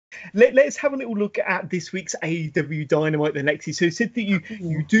let's have a little look at this week's AEW Dynamite then, Lexi. So you said that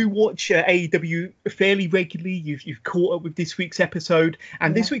you do watch AEW fairly regularly. You've caught up with this week's episode,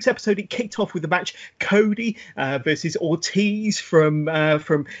 and this week's episode it kicked off with the match Cody versus Ortiz from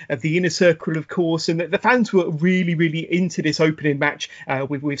the Inner Circle, of course, and the fans were really into this opening match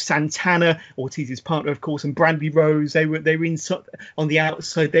with Santana, Ortiz's partner, of course, and Brandy Rose. They were in on the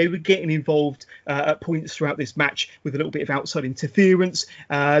outside. They were getting involved at points throughout this match with a little bit of outside interference.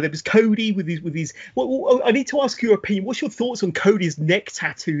 There was Cody with his. Well, I need to ask your opinion. What's your thoughts on Cody's neck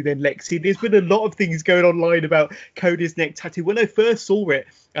tattoo then, Lexi? There's been a lot of things going online about Cody's neck tattoo. When I first saw it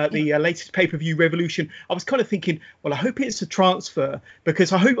at the latest pay-per-view Revolution, I was kind of thinking, well, I hope it's a transfer,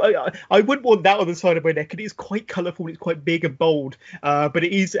 because I wouldn't want that on the side of my neck. And it's quite colourful. It's quite big and bold, but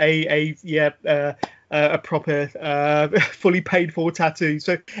it is a proper fully paid for tattoo.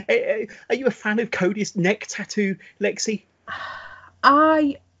 So are you a fan of Cody's neck tattoo, Lexi?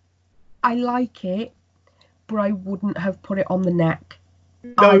 I like it, but I wouldn't have put it on the neck.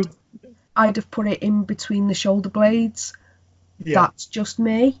 No. I'd have put it in between the shoulder blades. Yeah. That's just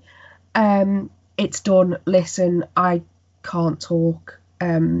me. It's done. Listen, I can't talk.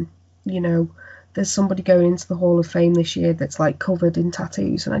 There's somebody going into the Hall of Fame this year that's like covered in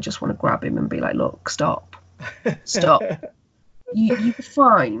tattoos, and I just want to grab him and be like, look, stop. You were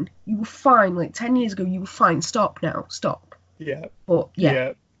fine. You were fine. Like 10 years ago, you were fine. Stop now. Stop. Yeah. But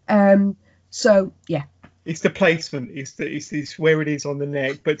yeah. So yeah. It's the placement. It's where it is on the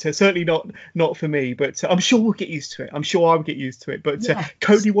neck, but certainly not for me. But I'm sure we'll get used to it. I'm sure I'll get used to it. But yes.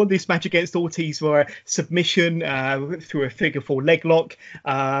 Cody won this match against Ortiz via submission through a figure 4 leg lock.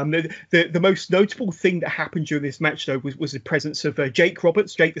 The most notable thing that happened during this match, though, was the presence of Jake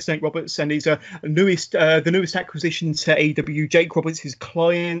the Snake Roberts, and his newest acquisition to AEW. Jake Roberts, his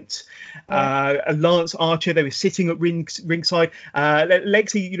client, Lance Archer. They were sitting at ringside.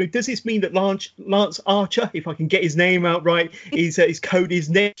 Lexi, does this mean that Lance Archer, if I can get his name out right, is Cody's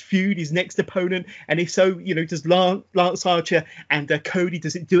next feud, his next opponent? And if so, does Lance Archer and Cody,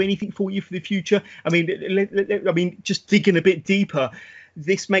 does it do anything for you for the future? I mean, just digging a bit deeper,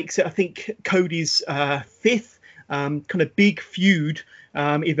 this makes it, I think, Cody's fifth kind of big feud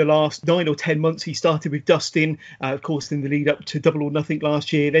in the last 9 or 10 months. He started with Dustin, of course, in the lead up to Double or Nothing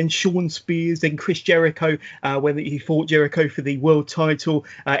last year. Then Shawn Spears, then Chris Jericho when he fought Jericho for the world title.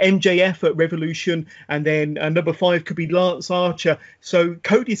 MJF at Revolution, and then number 5 could be Lance Archer. So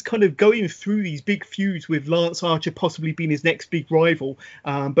Cody's kind of going through these big feuds with Lance Archer possibly being his next big rival.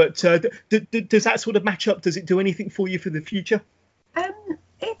 But does that sort of match up? Does it do anything for you for the future?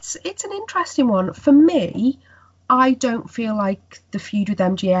 It's an interesting one. For me, I don't feel like the feud with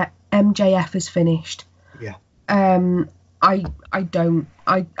MJF is finished. Yeah. I don't.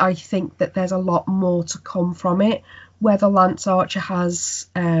 I think that there's a lot more to come from it. Whether Lance Archer has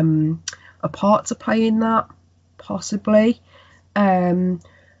a part to play in that, possibly.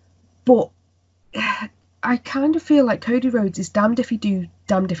 But I kind of feel like Cody Rhodes is damned if he do,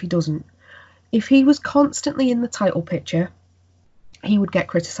 damned if he doesn't. If he was constantly in the title picture, he would get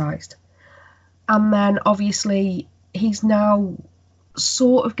criticised. And then, obviously, he's now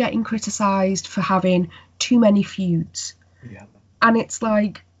sort of getting criticised for having too many feuds. Yeah. And it's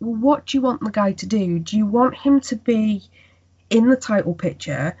like, well, what do you want the guy to do? Do you want him to be in the title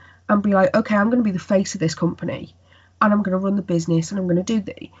picture and be like, okay, I'm going to be the face of this company, and I'm going to run the business, and I'm going to do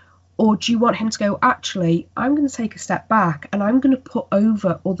the... Or do you want him to go, actually, I'm going to take a step back, and I'm going to put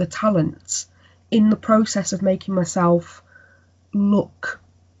over other talents in the process of making myself look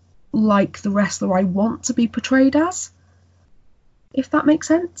like the wrestler I want to be portrayed as, if that makes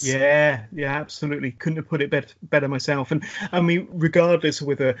sense? Yeah, absolutely. Couldn't have put it better myself. And I mean, regardless of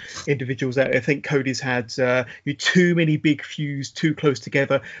whether individuals out, I think Cody's had too many big feuds too close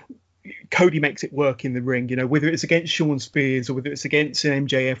together. Cody makes it work in the ring, whether it's against Shawn Spears or whether it's against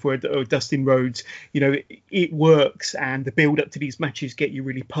MJF or Dustin Rhodes, it works, and the build up to these matches get you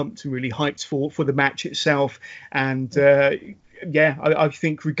really pumped and really hyped for the match itself. And I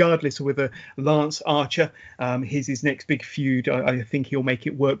think regardless of whether Lance Archer his next big feud, I think he'll make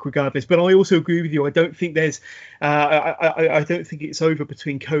it work regardless. But I also agree with you. I don't think there's I don't think it's over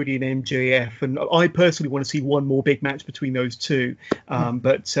between Cody and MJF, and I personally want to see one more big match between those two.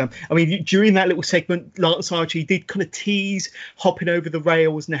 But I mean, during that little segment, Lance Archer did kind of tease hopping over the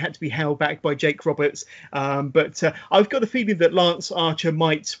rails, and it had to be held back by Jake Roberts. But I've got a feeling that Lance Archer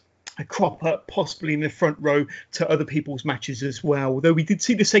might crop up possibly in the front row to other people's matches as well. Although we did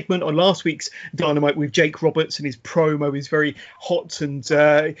see the segment on last week's Dynamite with Jake Roberts and his promo, his very hot and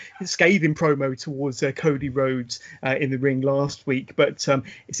scathing promo towards Cody Rhodes in the ring last week. But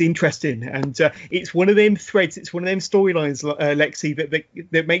it's interesting, and it's one of them threads, it's one of them storylines, Lexi,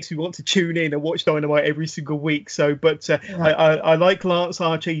 that makes me want to tune in and watch Dynamite every single week. So, but I like Lance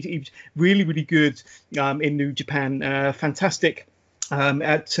Archer. He's really, really good in New Japan. Fantastic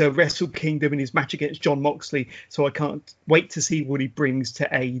at Wrestle Kingdom in his match against Jon Moxley. So I can't wait to see what he brings to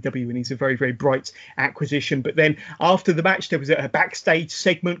AEW, and he's a very, very bright acquisition. But then after the match, there was a backstage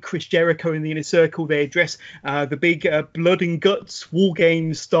segment. Chris Jericho in the Inner Circle, they address the big blood and guts War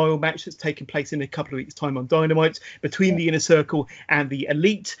Games style match that's taking place in a couple of weeks' time on Dynamite between the Inner Circle and the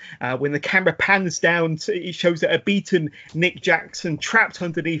Elite. When the camera pans down, it shows that a beaten Nick Jackson trapped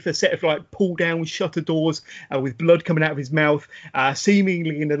underneath a set of like pull down shutter doors with blood coming out of his mouth,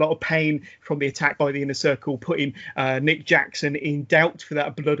 seemingly in a lot of pain from the attack by the Inner Circle, putting Nick Jackson in doubt for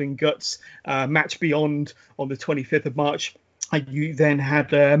that blood and guts match beyond on the 25th of March. And you then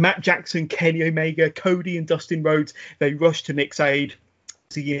had Matt Jackson, Kenny Omega, Cody and Dustin Rhodes. They rushed to Nick's aid.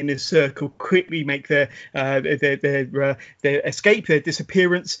 The Inner Circle quickly make their escape, their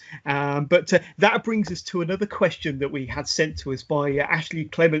disappearance. But that brings us to another question that we had sent to us by Ashley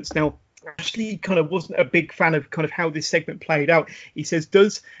Clements. Now, Ashley kind of wasn't a big fan of kind of how this segment played out. He says,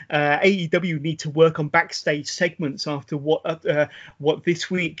 does AEW need to work on backstage segments after what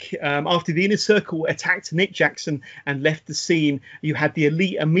this week, after the Inner Circle attacked Nick Jackson and left the scene, you had the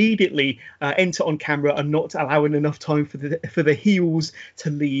Elite immediately enter on camera and not allowing enough time for the heels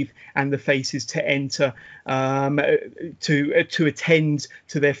to leave and the faces to enter to attend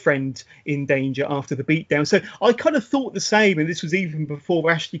to their friend in danger after the beatdown. So I kind of thought the same, and this was even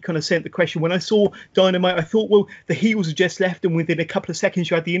before Ashley kind of sent the question. When I saw Dynamite, I thought, well, the heels had just left, and within a couple of seconds,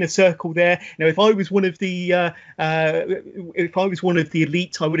 you had the Inner Circle there. Now, if I was one of the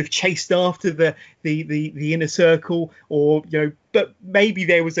Elite, I would have chased after the Inner Circle, or but maybe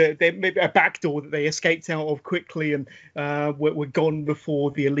there was a back door that they escaped out of quickly and were gone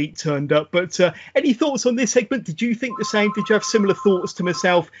before the Elite turned up. But any thoughts on this segment? Did you think the same? Did you have similar thoughts to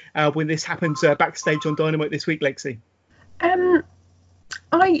myself when this happens backstage on Dynamite this week, Lexi?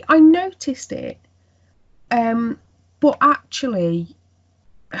 I noticed it, but actually,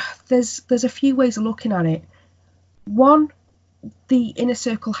 there's a few ways of looking at it. One, the Inner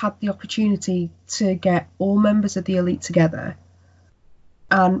Circle had the opportunity to get all members of the Elite together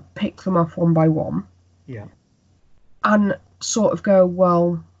and pick them off one by one. Yeah. And sort of go,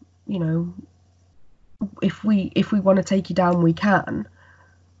 well, if we want to take you down, we can.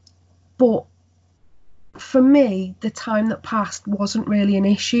 But for me, the time that passed wasn't really an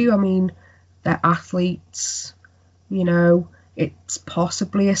issue. I mean, they're athletes, it's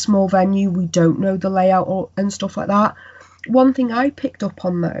possibly a small venue. We don't know the layout and stuff like that. One thing I picked up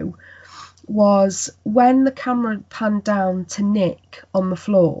on, though, was when the camera panned down to Nick on the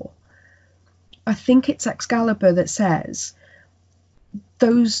floor, I think it's Excalibur that says,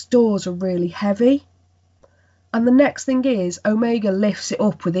 those doors are really heavy. And the next thing is Omega lifts it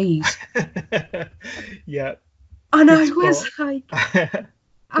up with ease. Yeah. And I was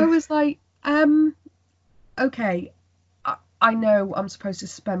like, okay, I know I'm supposed to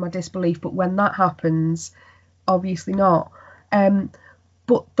suspend my disbelief, but when that happens, obviously not.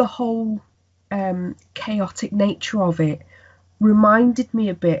 But the whole chaotic nature of it reminded me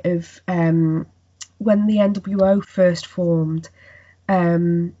a bit of when the NWO first formed,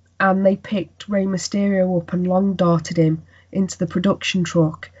 and they picked Rey Mysterio up and long darted him into the production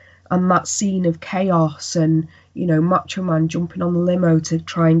truck, and that scene of chaos and Macho Man jumping on the limo to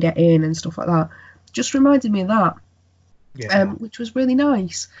try and get in and stuff like that just reminded me of that. Which was really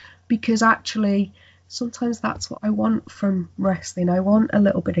nice, because actually sometimes that's what I want from wrestling. I want a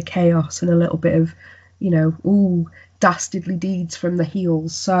little bit of chaos and a little bit of dastardly deeds from the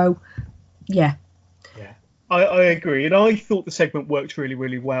heels. So yeah. I agree, and I thought the segment worked really,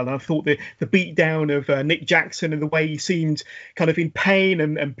 really well. And I thought the beatdown of Nick Jackson and the way he seemed kind of in pain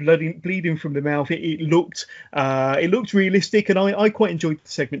and bleeding from the mouth, it looked realistic, and I quite enjoyed the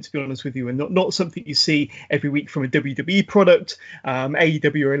segment, to be honest with you, and not something you see every week from a WWE product.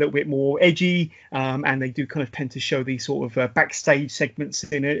 AEW are a little bit more edgy, and they do kind of tend to show these sort of backstage segments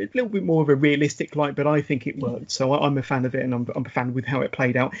in a little bit more of a realistic light, but I think it worked. So I'm a fan of it, and I'm a fan with how it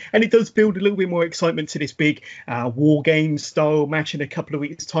played out, and it does build a little bit more excitement to this big big War Games style match in a couple of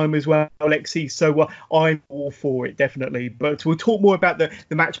weeks' time as well, Lexi. So I'm all for it, definitely. But we'll talk more about the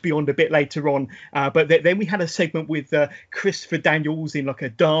match beyond a bit later on. But then we had a segment with Christopher Daniels in like a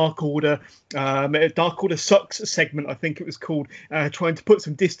Dark Order Sucks segment, I think it was called, trying to put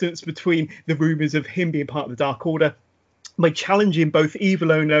some distance between the rumours of him being part of the Dark Order by challenging both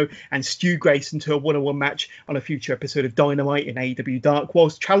Evil Ono and Stu Grayson to a one-on-one match on a future episode of Dynamite in AEW Dark,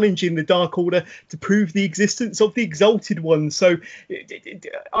 whilst challenging the Dark Order to prove the existence of the Exalted One. So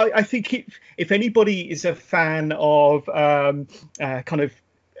I think if anybody is a fan of kind of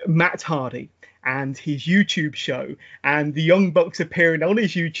Matt Hardy and his YouTube show and the Young Bucks appearing on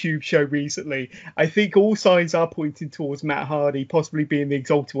his YouTube show recently, I think all signs are pointing towards Matt Hardy possibly being the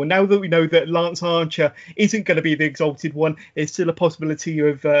Exalted One. Now that we know that Lance Archer isn't going to be the Exalted One, there's still a possibility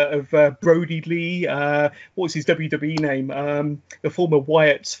of Brody Lee, what's his WWE name, the former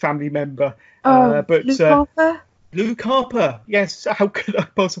Wyatt's family member. Luke Harper? Luke Harper, yes. How could I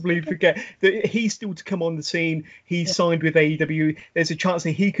possibly forget that he's still to come on the scene? He's signed with AEW. There's a chance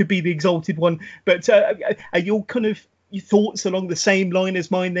that he could be the Exalted One. But are your thoughts along the same line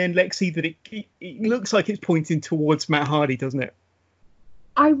as mine then, Lexi, that it looks like it's pointing towards Matt Hardy, doesn't it?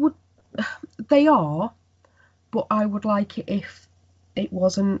 They are, but I would like it if it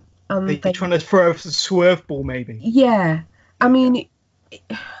wasn't. They're trying to throw a swerve ball, maybe. Yeah. I mean,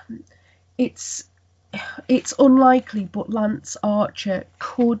 it's unlikely, but Lance Archer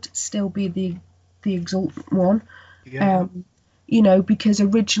could still be the Exalted One. Yeah. Because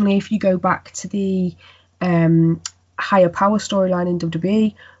originally, if you go back to the Higher Power storyline in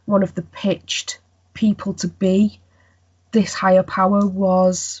WWE, one of the pitched people to be this Higher Power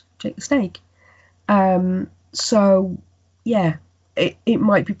was Jake the Snake. So yeah, it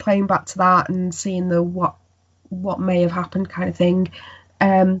might be playing back to that and seeing the what may have happened kind of thing.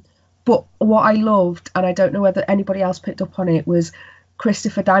 But what I loved, and I don't know whether anybody else picked up on it, was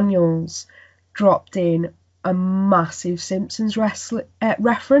Christopher Daniels dropped in a massive Simpsons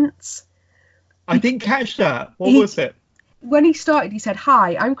reference. I didn't catch that. What was it? When he started, he said,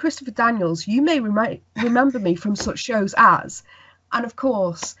 "Hi, I'm Christopher Daniels. You may remember me from such shows as..." And of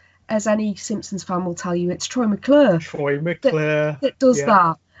course, as any Simpsons fan will tell you, it's Troy McClure. That does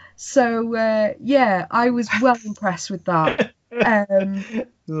that. So, I was well impressed with that.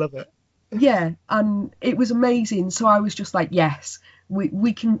 Love it. Yeah, and it was amazing. So I was just like, yes,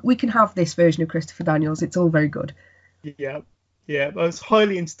 we can have this version of Christopher Daniels. It's all very good. Yeah, I was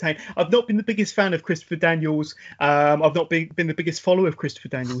highly entertained. I've not been the biggest fan of Christopher Daniels. I've not been the biggest follower of Christopher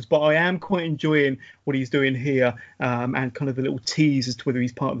Daniels, but I am quite enjoying what he's doing here, and kind of the little tease as to whether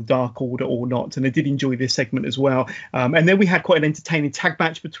he's part of the Dark Order or not. And I did enjoy this segment as well. And then we had quite an entertaining tag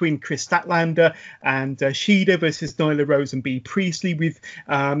match between Chris Statlander and Shida versus Nyla Rose and Bea Priestley, with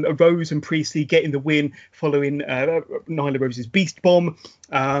Rose and Priestley getting the win following Nyla Rose's Beast Bomb.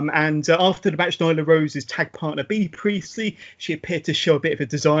 And after the match, Nyla Rose's tag partner Bea Priestley, she appeared to show a bit of a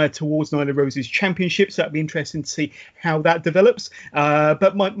desire towards Nyla Rose's championship, so that'd be interesting to see how that develops.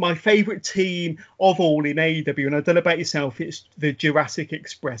 But my favourite team of all in AEW, and I don't know about yourself, it's the Jurassic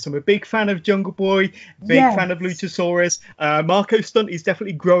Express. I'm a big fan of Jungle Boy, fan of Luchasaurus. Marco Stunt is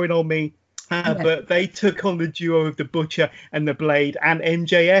definitely growing on me. But they took on the duo of the Butcher and the Blade and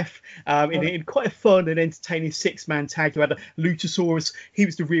MJF in quite a fun and entertaining six-man tag. You had Luchasaurus. He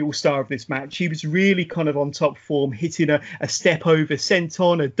was the real star of this match. He was really kind of on top form, hitting a step over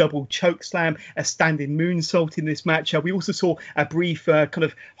senton, a double choke slam, a standing moonsault in this match. We also saw a brief kind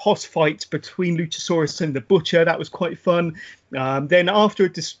of hoss fight between Luchasaurus and the Butcher. That was quite fun. Then after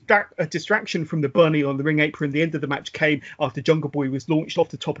a distraction from the bunny on the ring apron, the end of the match came after Jungle Boy was launched off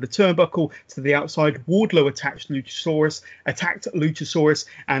the top of the turnbuckle to the outside. Wardlow attacked Luchasaurus,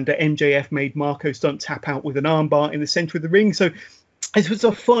 and MJF made Marco Stunt tap out with an armbar in the centre of the ring. So this was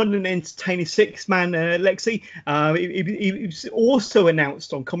a fun and entertaining six-man, Lexi. It was also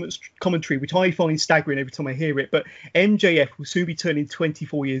announced on commentary, which I find staggering every time I hear it, but MJF will soon be turning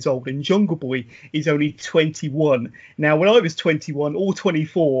 24 years old and Jungle Boy is only 21. Now, when I was 21 or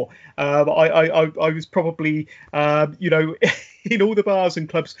 24, I was probably, in all the bars and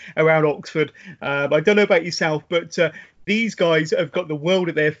clubs around Oxford. I don't know about yourself, but these guys have got the world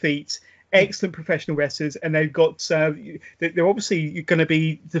at their feet. Excellent professional wrestlers, and they've got they're obviously going to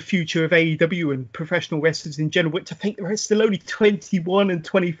be the future of AEW and professional wrestlers in general. But to think they're still only 21 and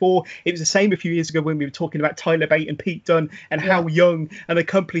 24, it was the same a few years ago when we were talking about Tyler Bate and Pete Dunne and how young and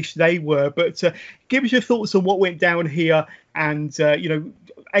accomplished they were. But give us your thoughts on what went down here, and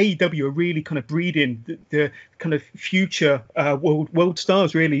AEW are really kind of breeding the kind of future world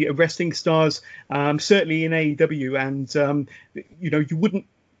stars, really, wrestling stars, certainly in AEW, and you wouldn't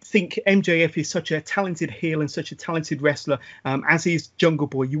think MJF is such a talented heel and such a talented wrestler, as is Jungle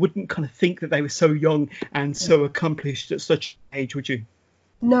Boy. You wouldn't kind of think that they were so young and so accomplished at such an age, would you?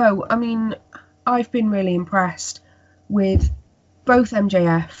 No, I mean, I've been really impressed with both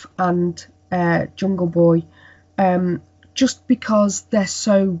MJF and Jungle Boy, just because they're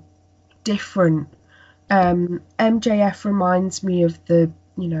so different. MJF reminds me of the,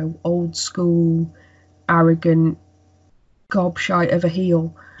 old school, arrogant gobshite of a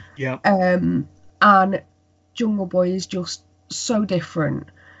heel. Yeah. And Jungle Boy is just so different.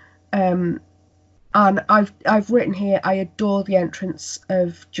 And I've written here, I adore the entrance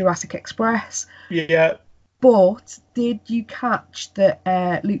of Jurassic Express. Yeah. But did you catch that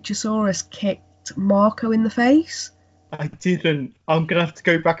Luchasaurus kicked Marco in the face? I didn't. I'm gonna have to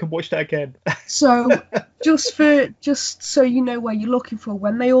go back and watch that again. So just so you know where you're looking for,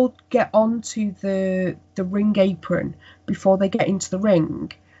 when they all get onto the ring apron before they get into the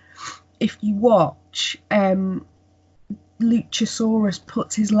ring, if you watch, Luchasaurus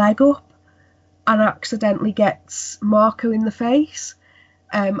puts his leg up and accidentally gets Marco in the face,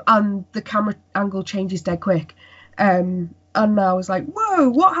 and the camera angle changes dead quick, and I was like, whoa,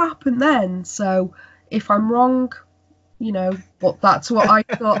 what happened then? So if I'm wrong, but that's what I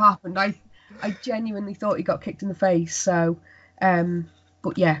thought happened. I genuinely thought he got kicked in the face. So,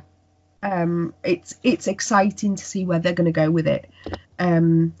 but yeah, it's exciting to see where they're going to go with it,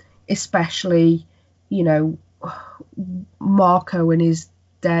 especially, Marco and his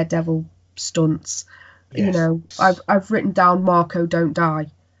Daredevil stunts. Yes. I've written down Marco don't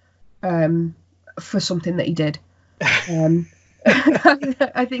die, for something that he did.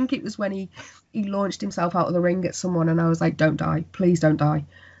 I think it was when he launched himself out of the ring at someone, and I was like, don't die, please don't die.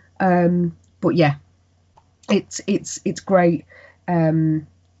 But yeah, it's great. And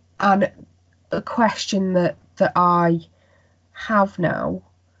a question that I have now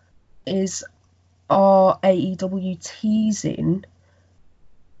is, are AEW teasing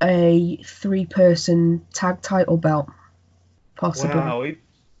a 3-person tag title belt, possibly? Wow.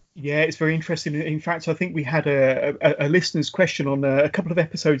 Yeah, it's very interesting. In fact, I think we had a listener's question on a couple of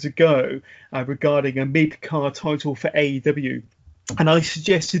episodes ago regarding a mid-card title for AEW. And I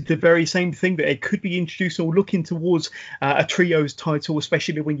suggested the very same thing, that it could be introduced or looking towards a trios title,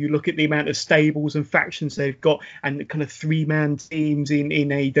 especially when you look at the amount of stables and factions they've got and the kind of 3-man teams in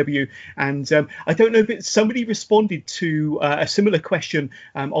AEW. And I don't know if somebody responded to a similar question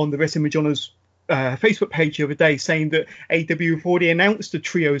on the Wrestling with Johners Facebook page the other day, saying that AEW have already announced a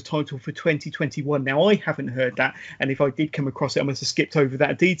trios title for 2021. Now, I haven't heard that, and if I did come across it, I must have skipped over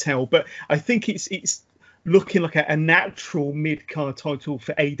that detail. But I think it's looking like a natural mid-card title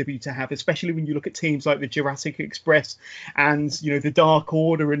for AEW to have, especially when you look at teams like the Jurassic Express and the Dark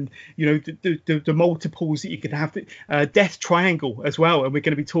Order, and the multiples that you could have, Death Triangle as well, and we're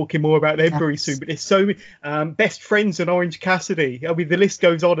going to be talking more about them very soon. But there's so many, Best Friends and Orange Cassidy. I mean, the list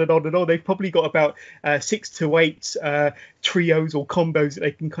goes on and on and on. They've probably got about 6 to 8 trios or combos that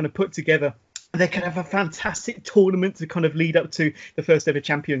they can kind of put together. They can have a fantastic tournament to kind of lead up to the first ever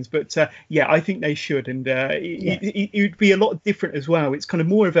champions. But yeah, I think they should. And it would be a lot different as well. It's kind of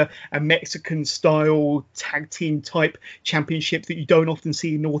more of a Mexican style tag team type championship that you don't often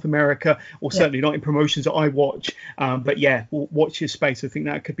see in North America, or certainly not in promotions that I watch. But yeah, watch your space. I think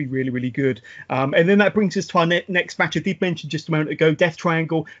that could be really, really good. And then that brings us to our next match. I did mention just a moment ago, Death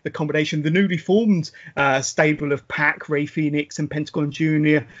Triangle, the combination, the newly formed stable of Pac, Ray Phoenix and Pentagon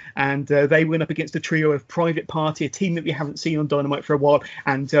Jr. And they went up against a trio of Private Party, a team that we haven't seen on Dynamite for a while,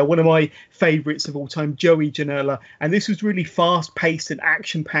 and one of my favourites of all time, Joey Janela. And this was really fast-paced and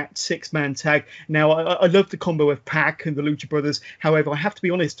action-packed 6-man tag. Now, I love the combo of Pac and the Lucha Brothers. However, I have to be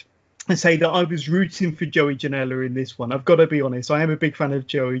honest and say that I was rooting for Joey Janela in this one. I've got to be honest. I am a big fan of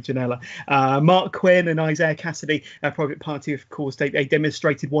Joey Janela. Mark Quinn and Isaiah Cassidy, Private Party, of course, they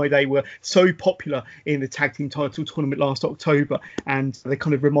demonstrated why they were so popular in the tag team title tournament last October. And they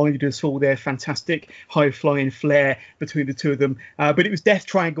kind of reminded us all their fantastic high-flying flair between the two of them. But it was Death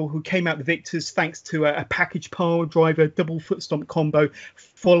Triangle who came out the victors thanks to a package pile driver, double foot stomp combo,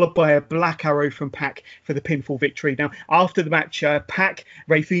 followed by a Black Arrow from Pac for the pinfall victory. Now, after the match, Pac,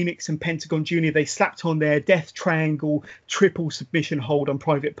 Ray Phoenix and Pentagon Jr., they slapped on their Death Triangle triple submission hold on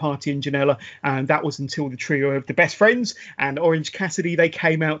Private Party and Janela, and that was until the trio of the Best Friends and Orange Cassidy, they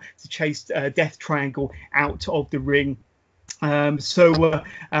came out to chase Death Triangle out of the ring. We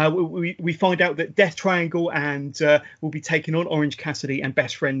find out that Death Triangle and will be taking on Orange Cassidy and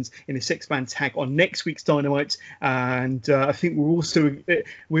Best Friends in a 6-man tag on next week's Dynamite, and I think we're also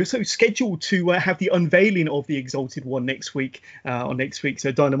scheduled to have the unveiling of the Exalted One next week on next week's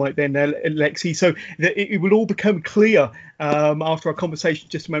Dynamite. Then Lexi, so it will all become clear after our conversation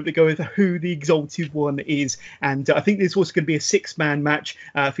just a moment ago with who the Exalted One is, and I think there's also going to be a 6-man match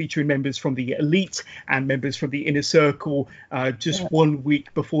featuring members from the Elite and members from the Inner Circle. Just 1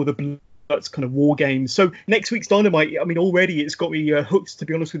 week before the Bloods kind of war games. So next week's Dynamite, I mean, already it's got me hooked, to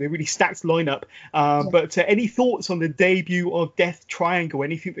be honest with you. A really stacked lineup. But any thoughts on the debut of Death Triangle?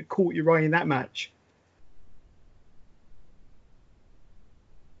 Anything that caught your eye in that match?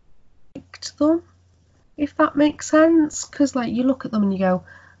 Liked them, if that makes sense, because like you look at them and you go,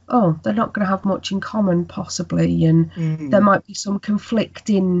 oh, they're not going to have much in common possibly, and there might be some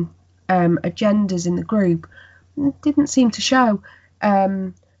conflicting agendas in the group. Didn't seem to show,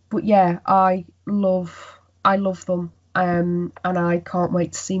 but yeah, I love them, and I can't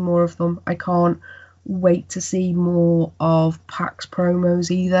wait to see more of them. I can't wait to see more of Pac's promos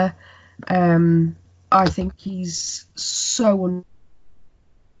either. I think he's so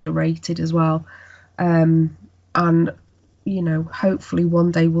underrated as well, and you know, hopefully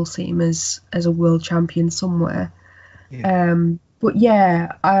one day we'll see him as a world champion somewhere. But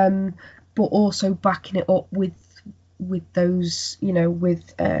yeah, but also backing it up with those, you know,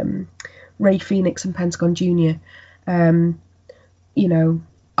 with Rey Fénix and Pentagon Jr. You know,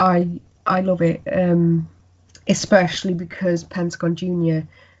 I love it, especially because Pentagon Jr.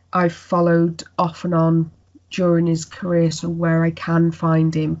 I've followed off and on during his career, so where I can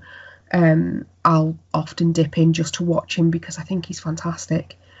find him, I'll often dip in just to watch him because I think he's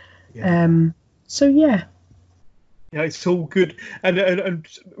fantastic. So yeah. Yeah, it's all good, and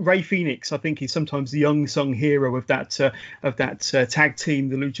Rey Fénix, I think, is sometimes the unsung hero of that tag team,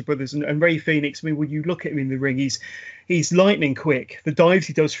 the Lucha Brothers, and Rey Fénix. I mean, when you look at him in the ring, he's lightning quick. The dives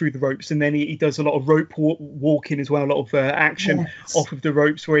he does through the ropes, and then he does a lot of rope walking as well, a lot of action off of the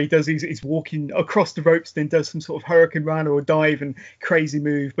ropes, where he's walking across the ropes, then does some sort of hurricane run or a dive and crazy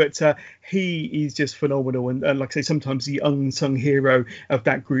move. But he is just phenomenal, and like I say, sometimes the unsung hero of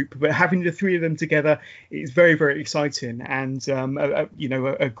that group. But having the three of them together is very, very exciting, and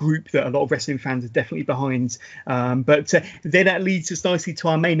a group that a lot of wrestling fans are definitely behind. But then that leads us nicely to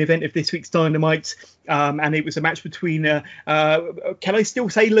our main event of this week's Dynamite. And it was a match between, can I still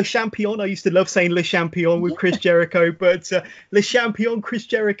say Le Champion? I used to love saying Le Champion with Chris Jericho, but Le Champion, Chris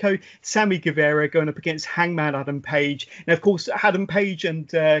Jericho, Sammy Guevara going up against Hangman Adam Page. Now, of course, Adam Page and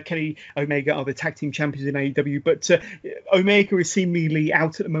Kenny Omega are the tag team champions in AEW, but Omega is seemingly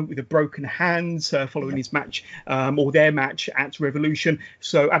out at the moment with a broken hand following his match, or their match at Revolution.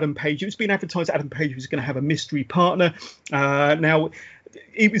 So Adam Page, it was being advertised Adam Page was going to have a mystery partner. Now,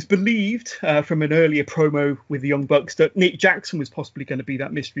 it was believed from an earlier promo with the Young Bucks that Nick Jackson was possibly going to be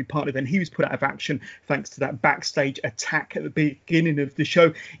that mystery partner. Then he was put out of action thanks to that backstage attack at the beginning of the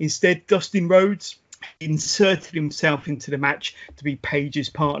show. Instead, Dustin Rhodes inserted himself into the match to be Page's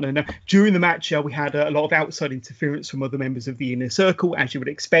partner. Now, during the match, we had a lot of outside interference from other members of the Inner Circle, as you would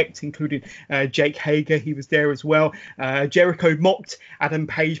expect, including Jake Hager. He was there as well. Jericho mocked Adam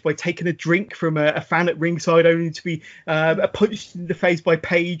Page by taking a drink from a fan at ringside, only to be punched in the face by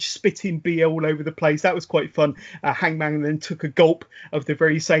Page, spitting beer all over the place. That was quite fun. Hangman then took a gulp of the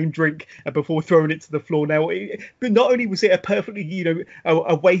very same drink before throwing it to the floor. Now, but not only was it a perfectly,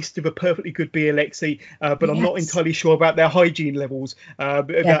 a waste of a perfectly good beer, Lexi, but I'm not entirely sure about their hygiene levels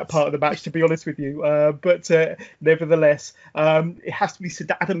that part of the match, to be honest with you. But nevertheless, it has to be said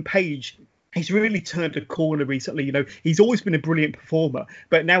that Adam Page, he's really turned a corner recently. You know, he's always been a brilliant performer,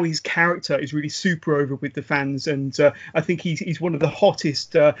 but now his character is really super over with the fans, and I think he's one of the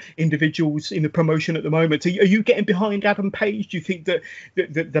hottest individuals in the promotion at the moment. Are you getting behind Adam Page? Do you think that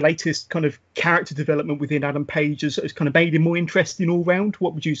the latest kind of character development within Adam Page has kind of made him more interesting all round?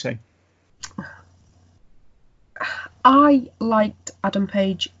 What would you say? I liked Adam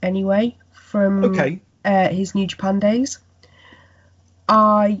Page anyway from his New Japan days.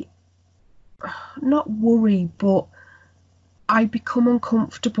 I not worry, but I become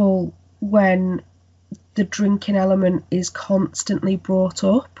uncomfortable when the drinking element is constantly brought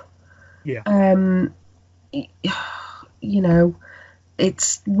up. You know,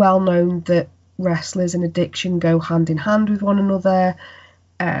 it's well known that wrestlers and addiction go hand in hand with one another.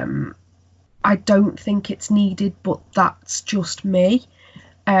 I don't think it's needed, but that's just me.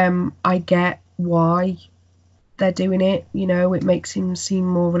 I get why they're doing it. You know, it makes him seem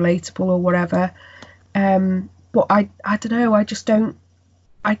more relatable or whatever. But I don't know. I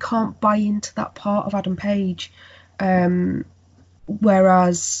can't buy into that part of Adam Page.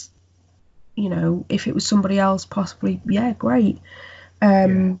 Whereas, you know, if it was somebody else, possibly, yeah, great.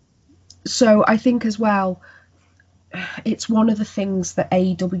 So I think as well, it's one of the things that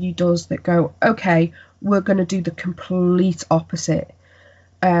AEW does that go, okay, we're going to do the complete opposite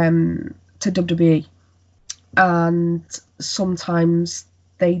to WWE. And sometimes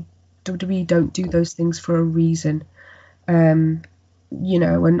WWE don't do those things for a reason. You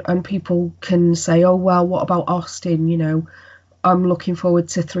know, and people can say, oh, well, what about Austin? You know, I'm looking forward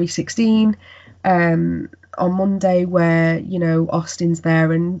to 316 on Monday where, you know, Austin's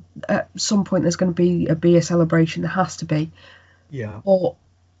there, and at some point there's going to be a beer celebration. There has to be. Yeah. But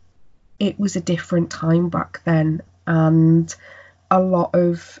it was a different time back then, and a lot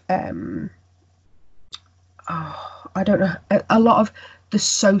of, I don't know, a lot of the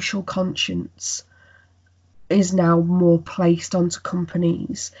social conscience is now more placed onto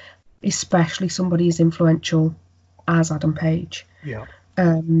companies, especially somebody as influential as Adam Page. Yeah.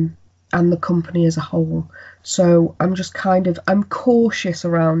 And the company as a whole. So I'm just I'm cautious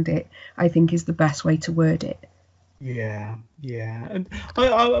around it, I think is the best way to word it. Yeah. And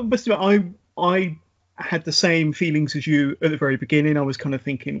I must admit, I had the same feelings as you at the very beginning. I was kind of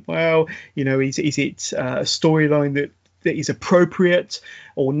thinking, well, you know, is it a storyline that is appropriate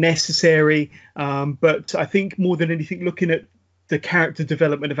or necessary? But I think more than anything, looking at the character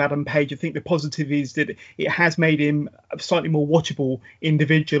development of Adam Page, I think the positive is that it has made him a slightly more watchable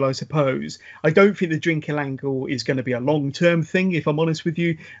individual, I suppose. I don't think the drinking angle is going to be a long-term thing, if I'm honest with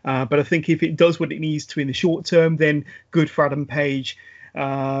you. But I think if it does what it needs to in the short term, then good for Adam Page.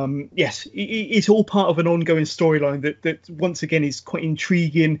 Yes, it's all part of an ongoing storyline that once again is quite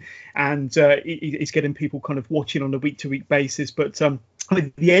intriguing, and it's getting people kind of watching on a week-to-week basis. But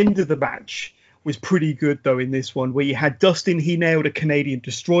the end of the match was pretty good, though, in this one, where you had Dustin. He nailed a Canadian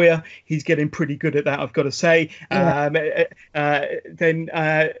Destroyer. He's getting pretty good at that, I've got to say. Yeah. Then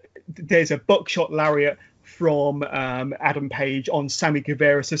there's a buckshot lariat from Adam Page on Sammy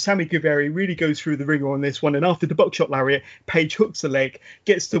Guevara. So Sammy Guevara really goes through the ringer on this one. And after the buckshot lariat, Page hooks the leg,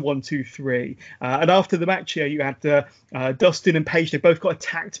 gets to 1, 2, 3. And after the match here, you had Dustin and Page. They both got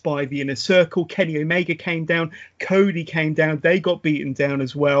attacked by the Inner Circle. Kenny Omega came down. Cody came down. They got beaten down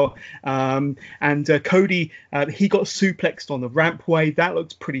as well. And Cody, he got suplexed on the rampway. That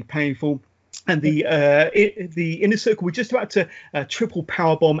looked pretty painful. And the Inner Circle were just about to triple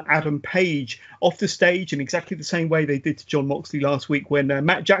powerbomb Adam Page off the stage in exactly the same way they did to Jon Moxley last week when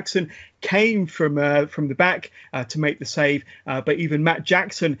Matt Jackson came from the back to make the save. But even Matt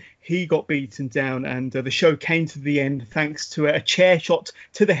Jackson, he got beaten down, and the show came to the end thanks to a chair shot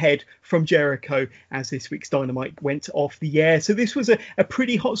to the head from Jericho as this week's Dynamite went off the air. So this was a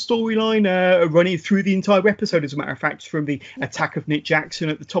pretty hot storyline running through the entire episode, as a matter of fact, from the attack of Nick Jackson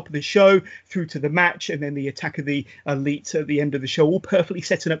at the top of the show through to the match, and then the attack of the Elite at the end of the show, all perfectly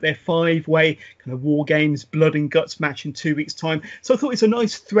setting up their 5-way kind of War Games blood and guts match in 2 weeks' time. So I thought it's a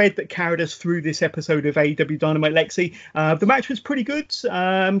nice thread that carried us through this episode of AEW Dynamite. Lexi, the match was pretty good.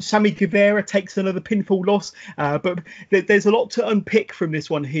 Sammy Guevara takes another pinfall loss, but there's a lot to unpick from this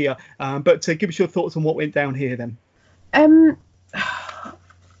one here. But give us your thoughts on what went down here then.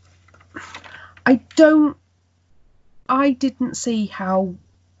 I didn't see how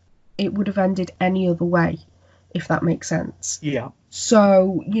it would have ended any other way, if that makes sense. Yeah.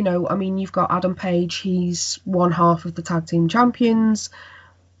 So, you know, I mean, you've got Adam Page, he's one half of the tag team champions.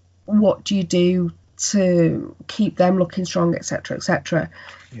 What do you do to keep them looking strong, etc., etc.?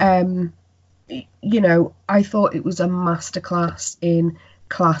 Yeah. You know, I thought it was a masterclass in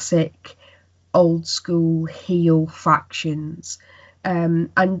classic old school heel factions.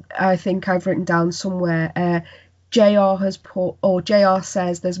 And I think I've written down somewhere, JR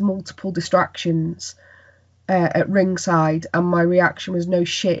says there's multiple distractions at ringside, and my reaction was, no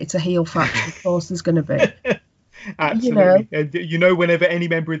shit, it's a heel faction. Of course there's going to be. Absolutely. You know, whenever any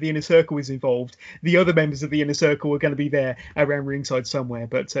member of the Inner Circle is involved, the other members of the Inner Circle are going to be there around ringside somewhere.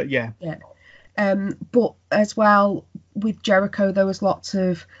 But yeah. But as well, with Jericho, there was lots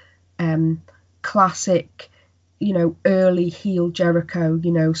of classic, you know, early heel Jericho,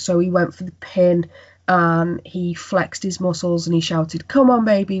 you know, so he went for the pin and he flexed his muscles and he shouted, "Come on,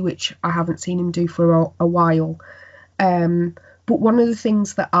 baby," which I haven't seen him do for a while. But one of the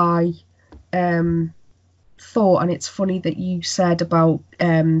things that I thought, and it's funny that you said about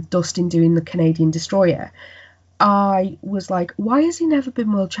Dustin doing the Canadian Destroyer, I was like, why has he never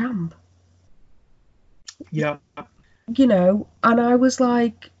been world champ? Yeah. You know, and I was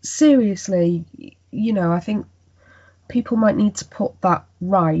like, seriously, you know, I think people might need to put that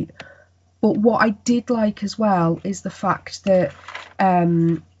right. But what I did like as well is the fact that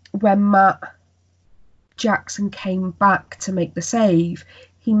when Matt Jackson came back to make the save,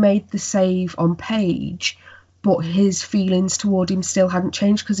 he made the save on Paige, but his feelings toward him still hadn't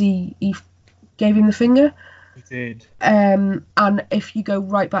changed because he gave him the finger. He did. And if you go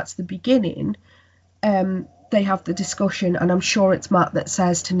right back to the beginning, they have the discussion, and I'm sure it's Matt that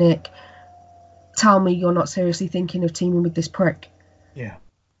says to Nick, "Tell me you're not seriously thinking of teaming with this prick." Yeah.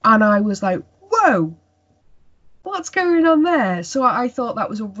 And I was like, whoa, what's going on there? So I thought that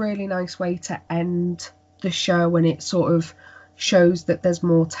was a really nice way to end the show, when it sort of shows that there's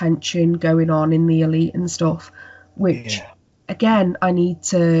more tension going on in the Elite and stuff, which, again, I need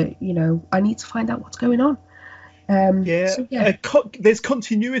to find out what's going on. There's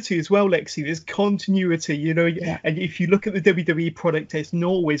continuity as well, Lexi. There's continuity, and if you look at the WWE product, there's not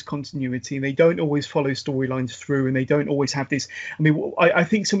always continuity, and they don't always follow storylines through, and they don't always have this. I mean, I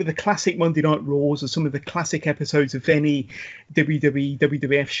think some of the classic Monday Night Raws or some of the classic episodes of any WWE,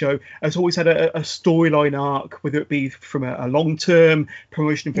 WWF show has always had a storyline arc, whether it be from a long-term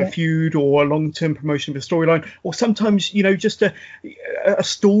promotion of a feud or a long-term promotion of a storyline, or sometimes, just a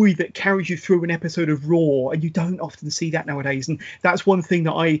story that carries you through an episode of Raw, and you don't often see that nowadays. And that's one thing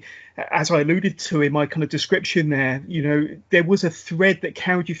that as I alluded to in my kind of description there, there was a thread that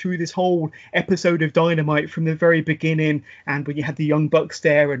carried you through this whole episode of Dynamite from the very beginning. And when you had the Young Bucks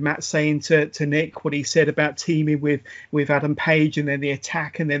there, and Matt saying to Nick what he said about teaming with Adam Page, and then the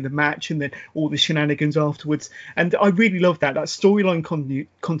attack, and then the match, and then all the shenanigans afterwards. And I really love that storyline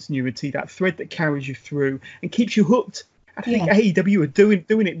continuity, that thread that carries you through and keeps you hooked. I think AEW are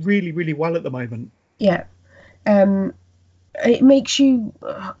doing it really, really well at the moment. Yeah. It makes you,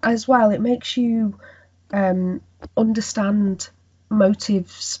 as well, understand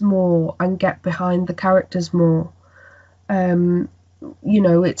motives more and get behind the characters more.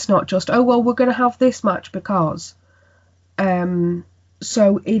 It's not just, oh, well, we're going to have this match because.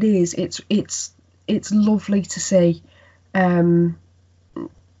 So it's lovely to see, and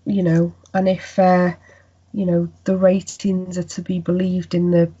if, the ratings are to be believed in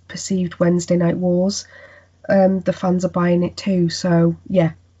the perceived Wednesday Night Wars, the fans are buying it too. So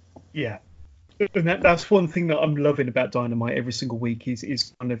yeah, and that's one thing that I'm loving about Dynamite every single week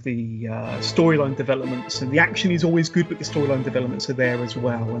is kind of the storyline developments, and the action is always good, but the storyline developments are there as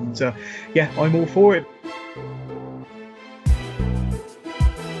well. And I'm all for it.